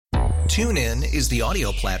TuneIn is the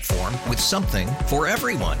audio platform with something for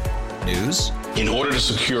everyone. News. In order to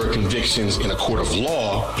secure convictions in a court of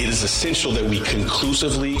law, it is essential that we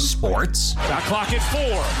conclusively. Sports. Shot clock at 4.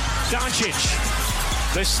 Doncic.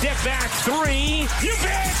 The step back 3. You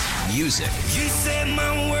bet. Music. You set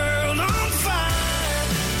my world on fire.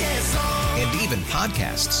 Yes, and even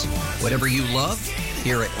podcasts. Whatever you love,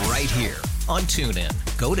 hear it right here on TuneIn.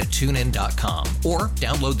 Go to TuneIn.com or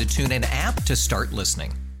download the TuneIn app to start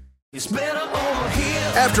listening. It's better over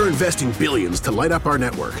here. After investing billions to light up our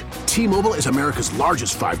network, T-Mobile is America's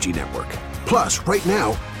largest 5G network. Plus, right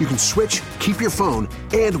now, you can switch, keep your phone,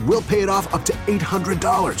 and we'll pay it off up to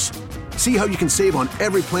 $800. See how you can save on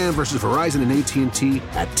every plan versus Verizon and AT&T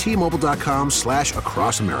at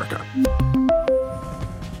T-Mobile.com/across America.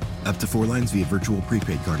 Up to 4 lines via virtual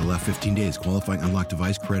prepaid card. Allow 15 days. Qualifying unlocked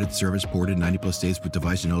device credit service ported 90+ states with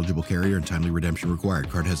device and eligible carrier and timely redemption required.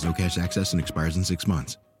 Card has no cash access and expires in 6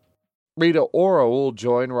 months. Rita Ora will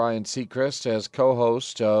join Ryan Seacrest as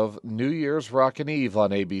co-host of New Year's Rockin' Eve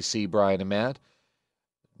on ABC. Brian and Matt.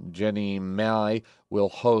 Jenny Mai will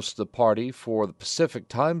host the party for the Pacific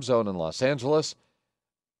time zone in Los Angeles.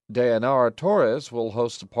 Dayanara Torres will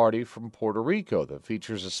host a party from Puerto Rico that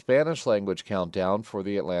features a Spanish language countdown for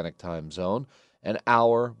the Atlantic time zone an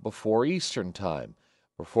hour before Eastern time.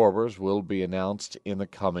 Performers will be announced in the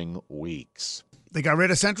coming weeks. They got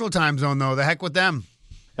rid of Central time zone, though. The heck with them.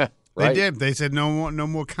 Right. They did. They said no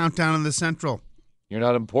more countdown in the Central. You're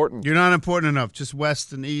not important. You're not important enough. Just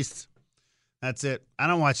West and East. That's it. I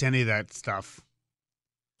don't watch any of that stuff.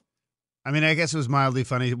 I mean, I guess it was mildly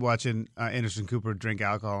funny watching Anderson Cooper drink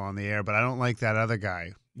alcohol on the air, but I don't like that other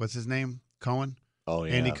guy. What's his name? Cohen? Oh,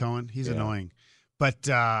 yeah. Andy Cohen. He's annoying. But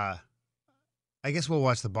I guess we'll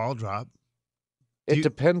watch the ball drop. It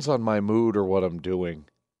depends on my mood or what I'm doing.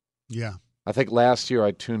 Yeah. I think last year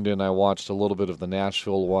I tuned in, I watched a little bit of the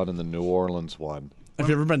Nashville one and the New Orleans one. Have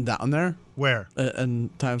you ever been down there? Where? In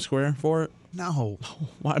Times Square for it? No.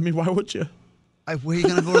 I mean, why would you? Where are you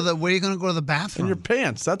gonna go to the Where are you gonna go to the bathroom? In your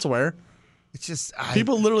pants. That's where. It's just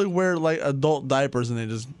people literally wear like adult diapers and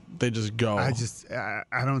they just go. I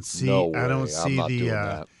don't see. No way. I don't see I'm not doing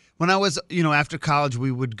that. When I was after college,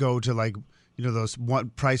 we would go to like those one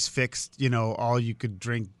price fixed all you could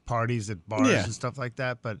drink parties at bars and stuff like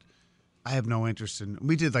that. But I have no interest in.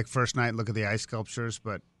 We did like first night look at the ice sculptures,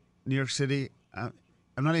 but New York City. I'm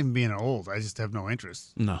not even being old. I just have no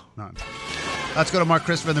interest. No. None. Let's go to Mark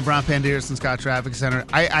Christopher in the Brown Pandeers Scott Traffic Center.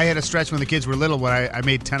 I had a stretch when the kids were little where I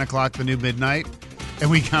made 10 o'clock the new midnight,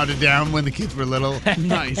 and we counted down when the kids were little.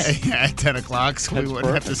 Nice. At 10 o'clock, so we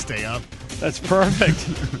wouldn't have to stay up. That's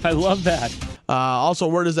perfect. I love that. Also,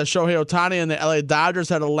 word is that Shohei Ohtani and the LA Dodgers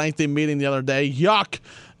had a lengthy meeting the other day. Yuck.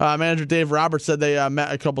 Manager Dave Roberts said they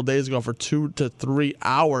met a couple days ago for 2 to 3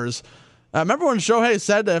 hours. Remember when Shohei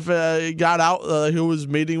said if he got out who was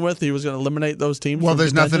meeting with, he was going to eliminate those teams? Well,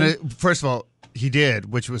 there's nothing. First of all, he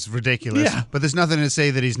did, which was ridiculous. Yeah. But there's nothing to say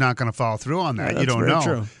that he's not going to follow through on that. You don't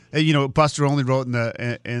know. True. Buster only wrote on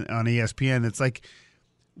ESPN. It's like,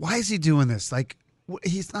 why is he doing this? Like,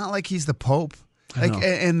 he's not like he's the Pope. Like,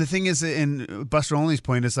 and the thing is, in Buster Olney's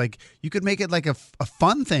point is like you could make it like a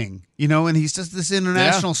fun thing, and he's just this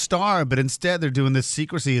international star, but instead they're doing this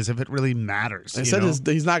secrecy as if it really matters. They said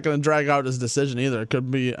he's not going to drag out his decision either. It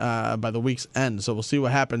could be by the week's end, so we'll see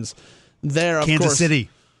what happens there. Of Kansas course. City.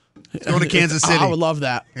 Going to Kansas City. I would love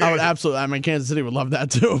that. I would absolutely. I mean, Kansas City would love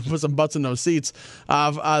that too. Put some butts in those seats.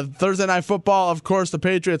 Thursday night football, of course, the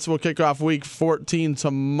Patriots will kick off Week 14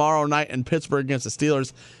 tomorrow night in Pittsburgh against the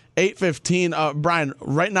Steelers. 8:15. Brian,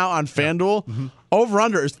 right now on FanDuel,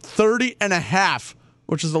 over-under is 30.5,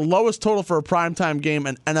 which is the lowest total for a primetime game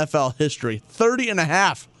in NFL history.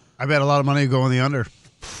 30.5. I bet a lot of money to go on the under.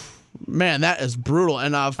 Man, that is brutal.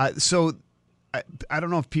 And so I don't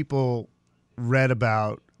know if people read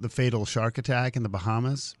about the fatal shark attack in the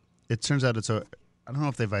Bahamas. It turns out I don't know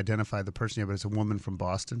if they've identified the person yet, but it's a woman from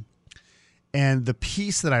Boston. And the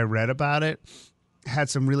piece that I read about it had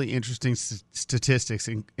some really interesting statistics,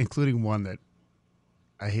 including one that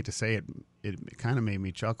I hate to say it kind of made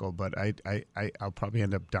me chuckle, but I'll probably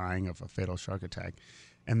end up dying of a fatal shark attack.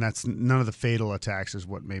 And that's none of the fatal attacks is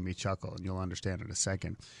what made me chuckle, and you'll understand in a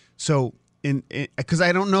second. So, because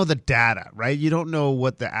I don't know the data, right? You don't know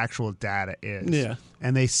what the actual data is. Yeah.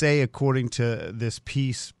 And they say, according to this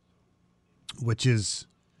piece, which is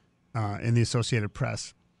in the Associated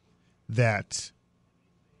Press, that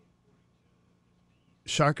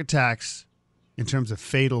shark attacks, in terms of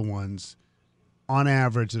fatal ones, on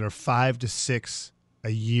average, there are 5 to 6 a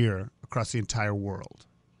year across the entire world,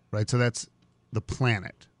 right? So that's the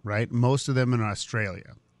planet, right? Most of them in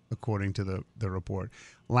Australia, according to the report.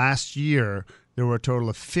 Last year, there were a total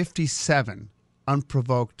of 57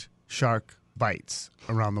 unprovoked shark bites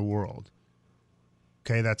around the world.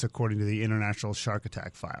 Okay, that's according to the International Shark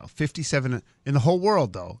Attack File. 57 in the whole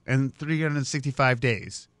world, though, and 365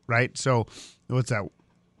 days, right? So what's that,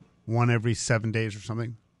 one every 7 days or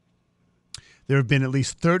something? There have been at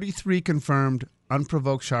least 33 confirmed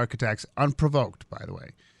unprovoked shark attacks, unprovoked, by the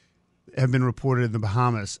way, have been reported in the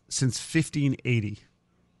Bahamas since 1580.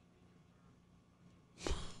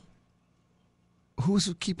 Who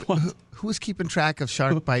was keeping track of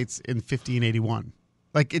shark bites in 1581?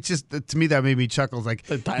 Like, it's just, to me, that made me chuckle. Like,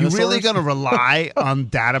 you really going to rely on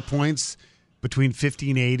data points between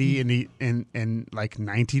 1580 and like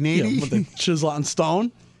 1980? Yeah, with the chisel on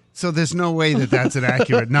stone. So there's no way that that's an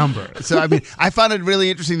accurate number. So, I mean, I found it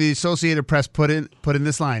really interesting. The Associated Press put in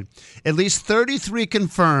this line. At least 33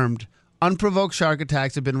 confirmed unprovoked shark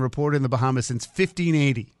attacks have been reported in the Bahamas since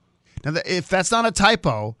 1580. Now, if that's not a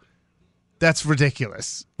typo, that's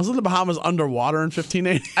ridiculous. Wasn't the Bahamas underwater in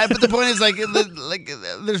 1580? But the point is, like,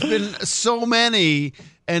 there's been so many,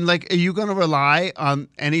 and like, are you going to rely on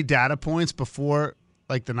any data points before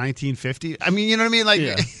like the 1950s? I mean, you know what I mean? Like,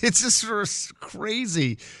 It's just sort of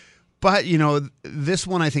crazy. But this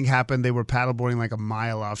one I think happened. They were paddleboarding like a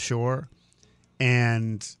mile offshore,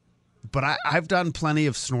 but I've done plenty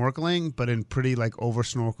of snorkeling, but in pretty like over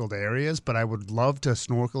snorkeled areas. But I would love to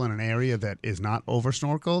snorkel in an area that is not over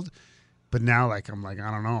snorkeled. But now, like, I'm like, I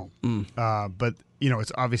don't know. But,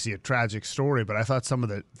 it's obviously a tragic story, but I thought some of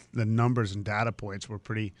the numbers and data points were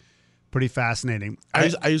pretty fascinating.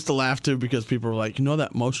 I used to laugh, too, because people were like,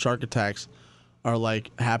 that most shark attacks are,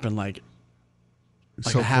 like, happen, like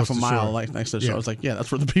so a half a mile shore. Like next to the shore. I was like, yeah, that's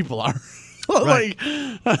where the people are. Like,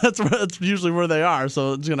 that's usually where they are,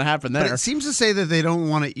 so it's going to happen there. But it seems to say that they don't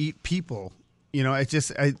want to eat people. It's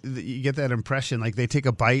just you get that impression, like they take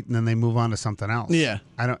a bite and then they move on to something else. Yeah,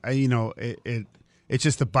 it's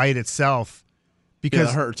just the bite itself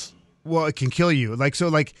because it hurts. Well, it can kill you. Like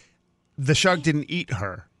the shark didn't eat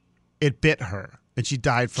her; it bit her, and she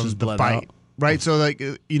died from the bite. Out. Right? So like,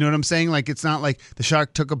 you know what I'm saying? Like, it's not like the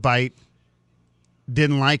shark took a bite,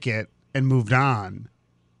 didn't like it, and moved on,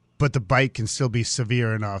 but the bite can still be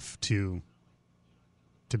severe enough to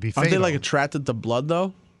be fatal. Aren't they like attracted to blood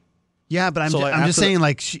though? Yeah, but I'm just saying,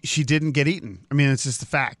 like, she didn't get eaten. I mean, it's just a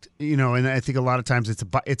fact, and I think a lot of times it's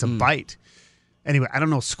a bite. Anyway, I don't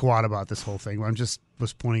know squat about this whole thing. I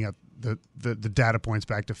was pointing out the data points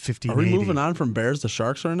back to 1580. Are we moving on from bears to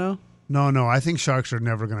sharks right now? No. I think sharks are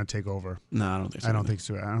never going to take over. No, I don't think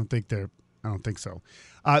so. I don't think so.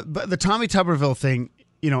 But the Tommy Tuberville thing,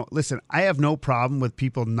 listen, I have no problem with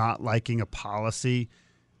people not liking a policy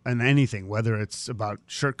and anything, whether it's about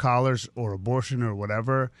shirt collars or abortion or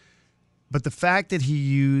whatever. But the fact that he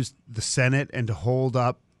used the Senate and to hold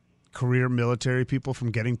up career military people from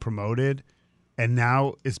getting promoted and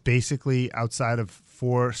now is basically outside of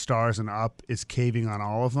 4 stars and up is caving on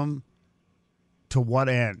all of them, to what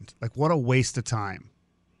end? Like, what a waste of time.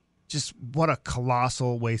 Just what a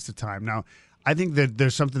colossal waste of time. Now, I think that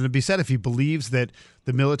there's something to be said if he believes that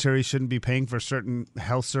the military shouldn't be paying for certain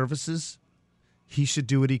health services. He should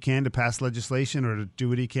do what he can to pass legislation or to do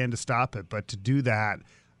what he can to stop it. But to do that,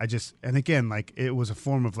 and again, like, it was a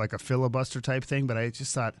form of like a filibuster type thing, but I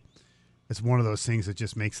just thought it's one of those things that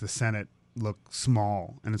just makes the Senate look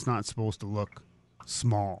small, and it's not supposed to look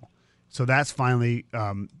small. So that's finally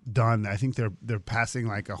done. I think they're passing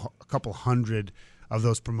like a couple hundred of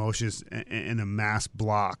those promotions in a mass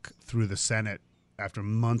block through the Senate after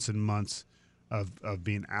months and months of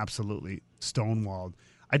being absolutely stonewalled.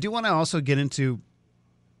 I do want to also get into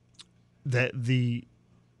the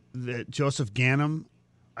Joseph Ganim.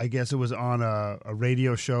 I guess it was on a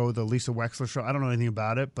radio show, the Lisa Wexler show. I don't know anything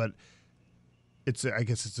about it, but I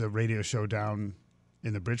guess it's a radio show down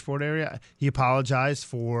in the Bridgeport area. He apologized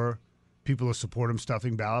for people who support him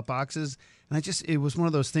stuffing ballot boxes. And it was one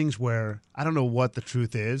of those things where I don't know what the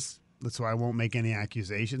truth is. That's why I won't make any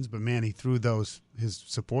accusations. But man, he threw his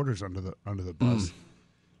supporters under the bus.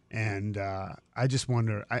 And I just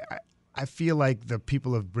wonder. I feel like the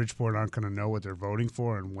people of Bridgeport aren't going to know what they're voting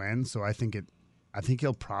for and when. So I think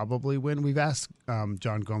he'll probably win. We've asked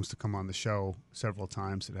John Gomes to come on the show several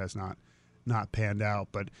times. It has not panned out,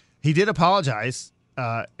 but he did apologize.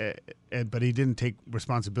 But he didn't take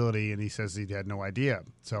responsibility, and he says he had no idea.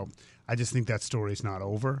 So I just think that story's not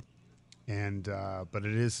over. And but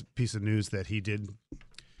it is a piece of news that he did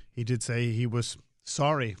say he was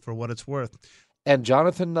sorry for what it's worth. And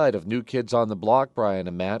Jonathan Knight of New Kids on the Block, Brian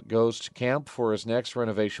and Matt, goes to camp for his next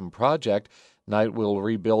renovation project. Knight will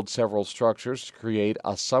rebuild several structures to create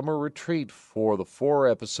a summer retreat for the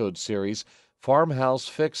 4-episode series Farmhouse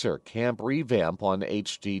Fixer Camp Revamp on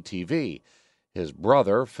HGTV. His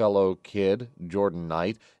brother, fellow kid Jordan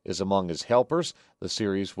Knight, is among his helpers. The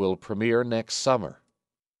series will premiere next summer.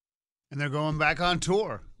 And they're going back on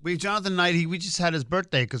tour. Jonathan Knight, we just had his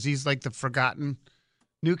birthday because he's like the forgotten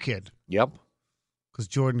new kid. Yep. Because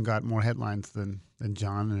Jordan got more headlines than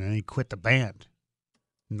John, and then he quit the band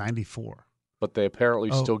in 94. But they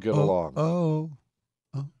apparently still get along. Oh.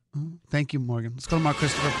 Thank you, Morgan. Let's go to Mark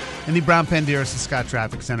Christopher in the Brown Pandeiros and Scott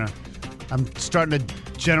Traffic Center. I'm starting to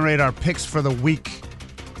generate our picks for the week.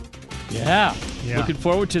 Yeah. Looking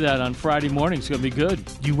forward to that on Friday morning. It's going to be good.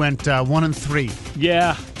 You went 1-3.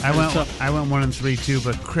 Yeah. I went 1-3 too,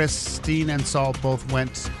 but Christine and Saul both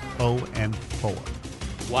went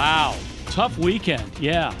 0-4. Wow. Tough weekend.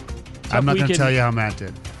 Yeah. I'm not going to tell you how Matt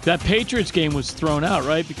did. That Patriots game was thrown out,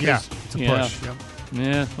 right? Because, it's a push. Yep.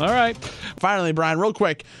 Yeah. All right. Finally, Brian, real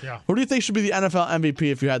quick. Yeah. Who do you think should be the NFL MVP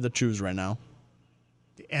if you had to choose right now?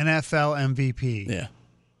 The NFL MVP? Yeah.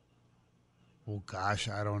 Oh, gosh,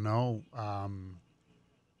 I don't know.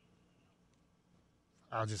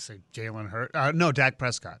 I'll just say Jalen Hurts. No, Dak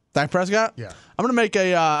Prescott. Dak Prescott? Yeah. I'm gonna make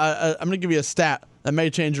I'm gonna give you a stat that may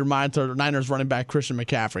change your mind to Niners running back Christian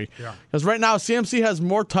McCaffrey. Yeah. Because right now CMC has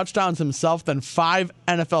more touchdowns himself than 5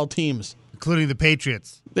 NFL teams, including the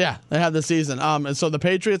Patriots. Yeah, they have this season. And so the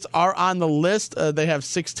Patriots are on the list. They have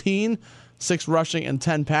 16, 6 rushing and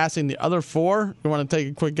 10 passing. The other 4, you want to take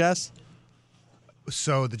a quick guess?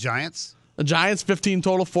 So the Giants? The Giants, 15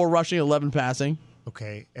 total, 4 rushing, 11 passing.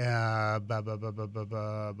 Okay. The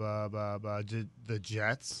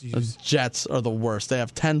Jets? The Jets are the worst. They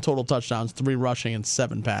have 10 total touchdowns, 3 rushing, and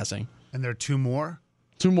 7 passing. And there are 2 more?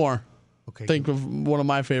 2 more. Okay. Think of one of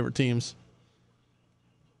my favorite teams.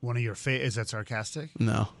 One of your is that sarcastic?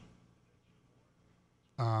 No.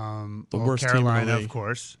 The worst Carolina, team in the league. Of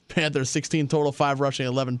course. Panthers, 16 total, 5 rushing,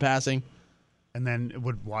 11 passing. And then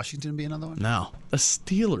would Washington be another one? No. The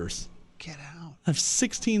Steelers. Get out. Have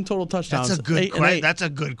 16 total touchdowns. That's a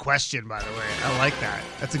good question, by the way. I like that.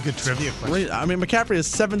 That's a good trivia question. I mean, McCaffrey has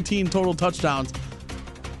 17 total touchdowns,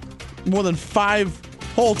 more than 5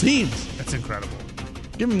 whole teams. That's incredible.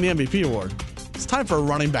 Give him the MVP award. It's time for a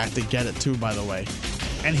running back to get it too, by the way.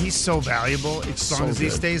 And he's so valuable as long as he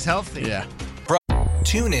stays healthy. Yeah.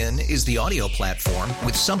 TuneIn is the audio platform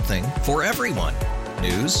with something for everyone.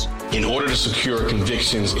 News. In order to secure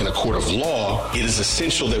convictions in a court of law, it is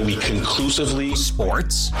essential that we conclusively.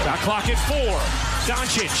 Sports. Shot clock at 4.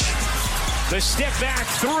 Doncic. The step back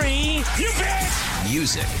 3. You bet.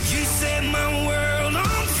 Music. You set my world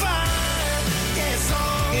on fire. Yes,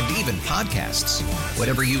 and even podcasts.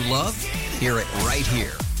 Whatever you love, hear it right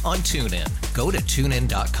here on TuneIn. Go to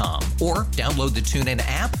TuneIn.com or download the TuneIn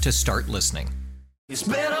app to start listening. It's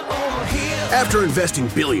better over here. After investing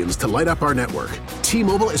billions to light up our network,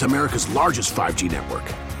 T-Mobile is America's largest 5G network.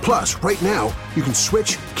 Plus, right now, you can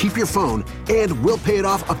switch, keep your phone, and we'll pay it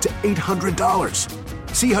off up to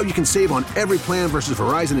 $800. See how you can save on every plan versus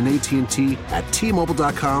Verizon and AT&T at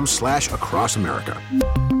T-Mobile.com/across America.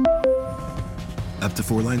 Up to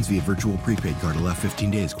 4 lines via virtual prepaid card. Allow 15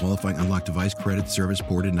 days. Qualifying unlocked device credit service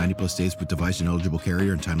ported 90-plus days with device and eligible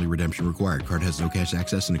carrier and timely redemption required. Card has no cash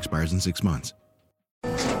access and expires in 6 months.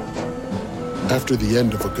 After the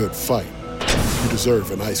end of a good fight, you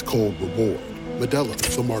deserve an ice-cold reward. Modelo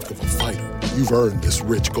is the mark of a fighter. You've earned this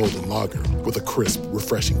rich golden lager with a crisp,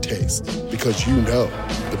 refreshing taste. Because you know,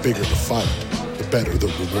 the bigger the fight, the better the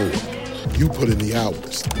reward. You put in the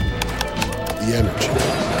hours, the energy,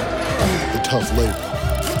 the tough labor.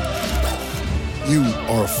 You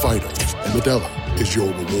are a fighter, and Modelo is your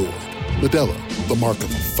reward. Modelo, the mark of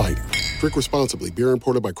a fighter. Drink responsibly. Beer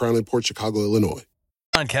imported by Crown Imports, Chicago, Illinois.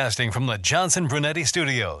 Broadcasting from the Johnson Brunetti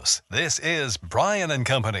Studios, this is Brian and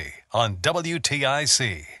Company on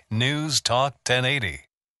WTIC News Talk 1080.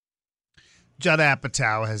 Judd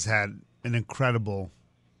Apatow has had an incredible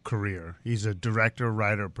career. He's a director,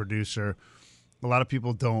 writer, producer. A lot of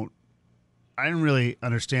people I didn't really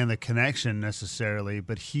understand the connection necessarily,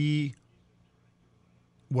 but he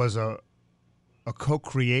was a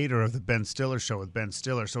co-creator of the Ben Stiller show with Ben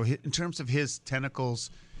Stiller. So in terms of his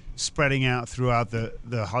tentacles spreading out throughout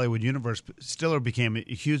the Hollywood universe, Stiller became a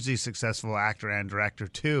hugely successful actor and director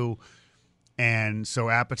too. And so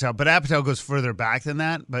Apatow goes further back than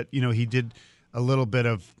that, but he did a little bit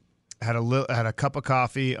of had a cup of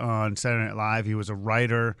coffee on Saturday Night Live. He was a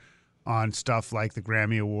writer on stuff like the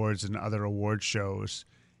Grammy Awards and other award shows.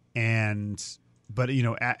 But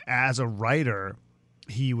as a writer,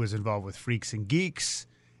 he was involved with Freaks and Geeks,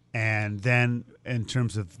 and then in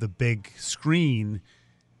terms of the big screen,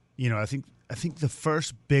 I think the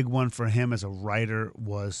first big one for him as a writer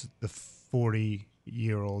was the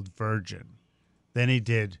 40-Year-Old Virgin. Then he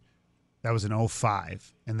did That was in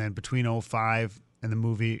 2005. And then between 2005 and the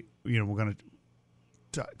movie, we're going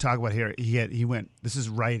to talk about here, he went, this is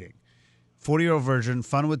writing. 40-Year-Old Virgin,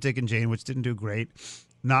 Fun with Dick and Jane, which didn't do great.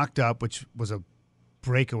 Knocked Up, which was a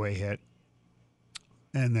breakaway hit.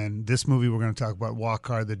 And then this movie we're going to talk about, Walk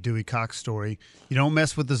Hard, the Dewey Cox Story. You Don't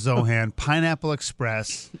Mess with the Zohan, Pineapple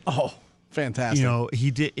Express. Oh, fantastic.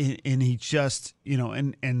 He did, and he just,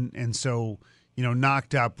 and so,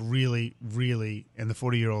 Knocked Up really, really, and the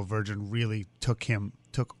 40-Year-Old Virgin really took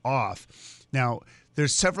off. Now,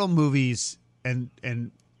 there's several movies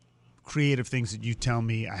and creative things that you tell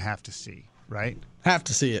me I have to see, right? Have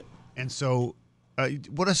to see it. And so,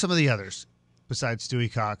 what are some of the others besides Dewey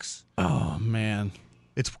Cox? Oh, man.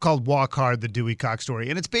 It's called Walk Hard, the Dewey Cox Story,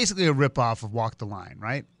 and it's basically a ripoff of Walk the Line,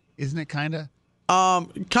 right? Isn't it kind of?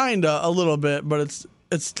 Kinda, a little bit, but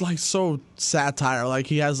it's like so satire. Like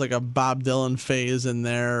he has like a Bob Dylan phase in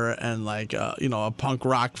there, and like a punk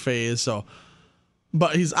rock phase. So,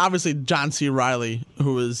 but he's obviously John C. Reilly,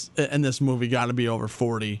 who is in this movie got to be over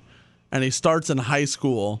 40, and he starts in high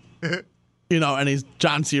school, and he's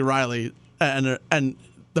John C. Reilly, and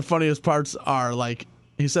the funniest parts are like.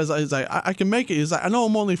 He says, he's like, I can make it. He's like, I know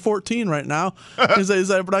I'm only 14 right now. He's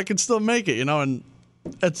like, but I can still make it, and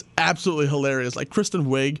it's absolutely hilarious. Like Kristen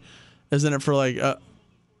Wiig is in it for like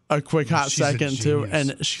a quick hot second too,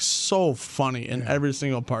 and she's so funny in every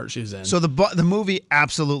single part she's in. So the movie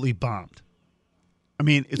absolutely bombed. I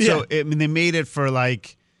mean, they made it for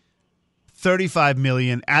like $35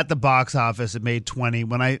 million at the box office. It made 20.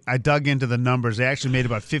 When I dug into the numbers, they actually made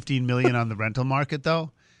about $15 million on the rental market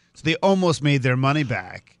though. So they almost made their money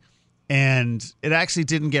back, and it actually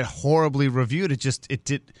didn't get horribly reviewed. It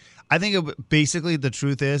did. I think basically the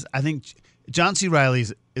truth is, I think John C. Reilly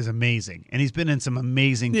is amazing, and he's been in some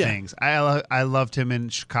amazing things. I loved him in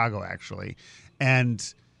Chicago actually,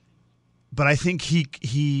 but I think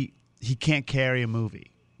he can't carry a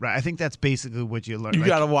movie, right? I think that's basically what you learn. You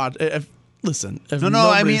got to watch. Listen.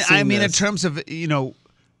 I mean, in terms of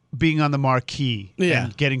being on the marquee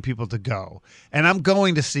and getting people to go. And I'm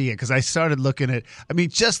going to see it because I started looking at,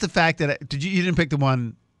 just the fact that you didn't pick the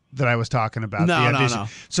one that I was talking about. No, the audition. No.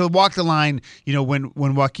 So Walk the Line, when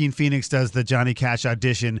Joaquin Phoenix does the Johnny Cash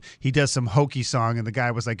audition, he does some hokey song, and the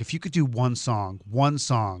guy was like, if you could do one song,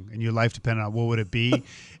 and your life depended on, what would it be?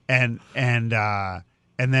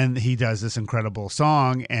 And then he does this incredible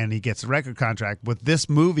song, and he gets a record contract. With this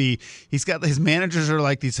movie, he's got his managers are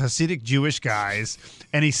like these Hasidic Jewish guys,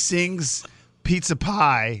 and he sings Pizza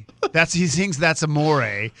Pie. He sings That's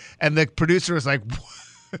Amore, and the producer is like,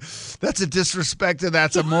 that's a disrespect to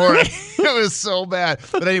That's Amore. It was so bad.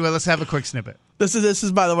 But anyway, let's have a quick snippet. This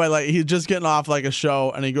is by the way, like he's just getting off like a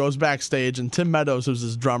show, and he goes backstage, and Tim Meadows, who's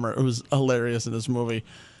his drummer, who's hilarious in this movie.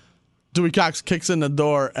 Dewey Cox kicks in the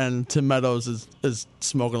door, and Tim Meadows is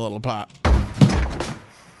smoking a little pot.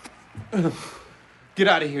 Get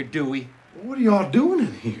out of here, Dewey. What are y'all doing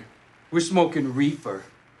in here? We're smoking reefer,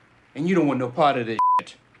 and you don't want no part of this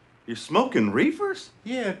shit. You're smoking reefers?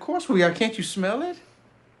 Yeah, of course we are. Can't you smell it?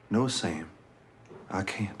 No, Sam. I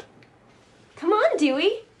can't. Come on,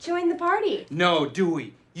 Dewey. Join the party. No,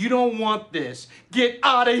 Dewey. You don't want this. Get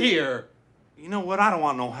out of here. You know what? I don't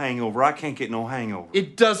want no hangover. I can't get no hangover.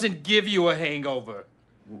 It doesn't give you a hangover.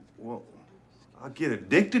 Well, I'll get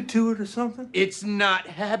addicted to it or something? It's not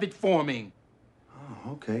habit forming.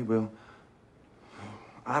 Oh, okay. Well,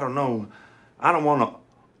 I don't know. I don't want to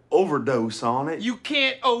overdose on it. You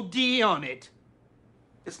can't OD on it.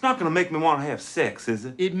 It's not going to make me want to have sex, is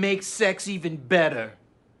it? It makes sex even better.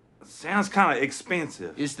 It sounds kind of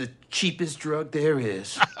expensive. It's the cheapest drug there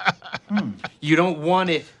is. You don't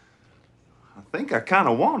want it. I think I kind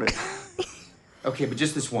of want it. Okay, but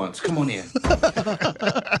just this once. Come on in.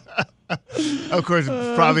 Of course,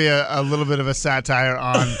 probably a little bit of a satire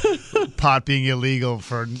on pot being illegal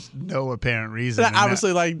for no apparent reason.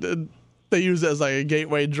 Obviously, they use it as like a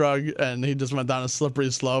gateway drug, and he just went down a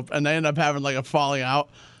slippery slope, and they end up having like a falling out.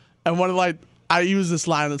 And I use this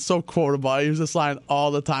line, it's so quotable. I use this line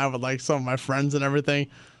all the time with like some of my friends and everything.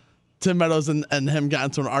 Tim Meadows and him got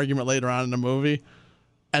into an argument later on in the movie,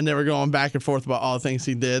 and they were going back and forth about all the things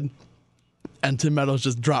he did. And Tim Meadows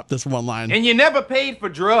just dropped this one line. And you never paid for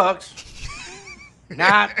drugs.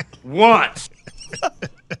 Not once.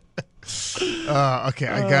 Okay,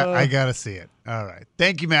 I gotta see it. All right.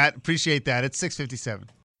 Thank you, Matt. Appreciate that. It's 6:57.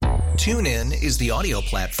 TuneIn is the audio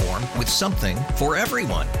platform with something for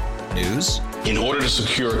everyone. News. In order to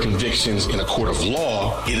secure convictions in a court of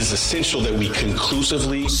law, it is essential that we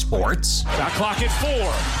conclusively. Sports. Shot clock at 4.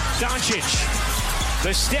 Doncic.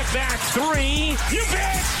 The step back 3. You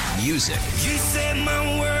bet. Music. You set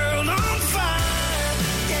my world on fire.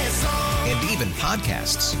 Yes, and even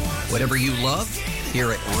podcasts. Whatever you love,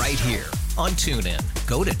 hear it right here on TuneIn.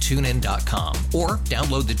 Go to TuneIn.com or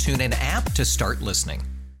download the TuneIn app to start listening.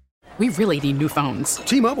 We really need new phones.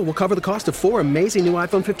 T-Mobile will cover the cost of 4 amazing new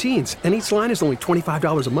iPhone 15s, and each line is only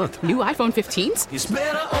 $25 a month. New iPhone 15s? It's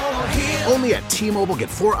better over here. Only at T-Mobile, get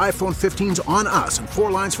 4 iPhone 15s on us and 4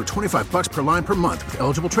 lines for $25 per line per month with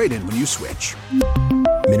eligible trade-in when you switch.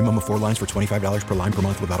 Minimum of 4 lines for $25 per line per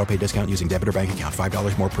month with autopay discount using debit or bank account.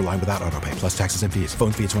 $5 more per line without autopay, plus taxes and fees.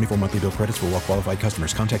 Phone fee at 24 monthly bill credits for well-qualified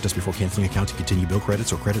customers. Contact us before canceling account to continue bill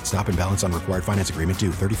credits or credit stop and balance on required finance agreement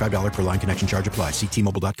due. $35 per line connection charge applies. See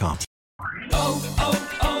T-Mobile.com.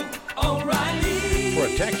 O'Reilly.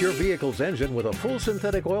 Protect your vehicle's engine with a full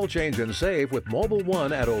synthetic oil change and save with Mobil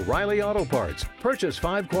 1 at O'Reilly Auto Parts. Purchase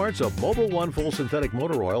 5 quarts of Mobil 1 full synthetic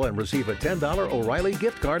motor oil and receive a $10 O'Reilly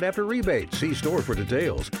gift card after rebate. See store for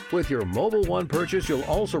details. With your Mobil 1 purchase, you'll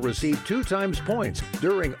also receive 2 times points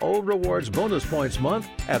during O Rewards Bonus Points Month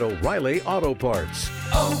at O'Reilly Auto Parts.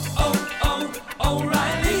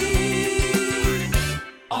 O'Reilly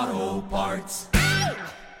Auto Parts.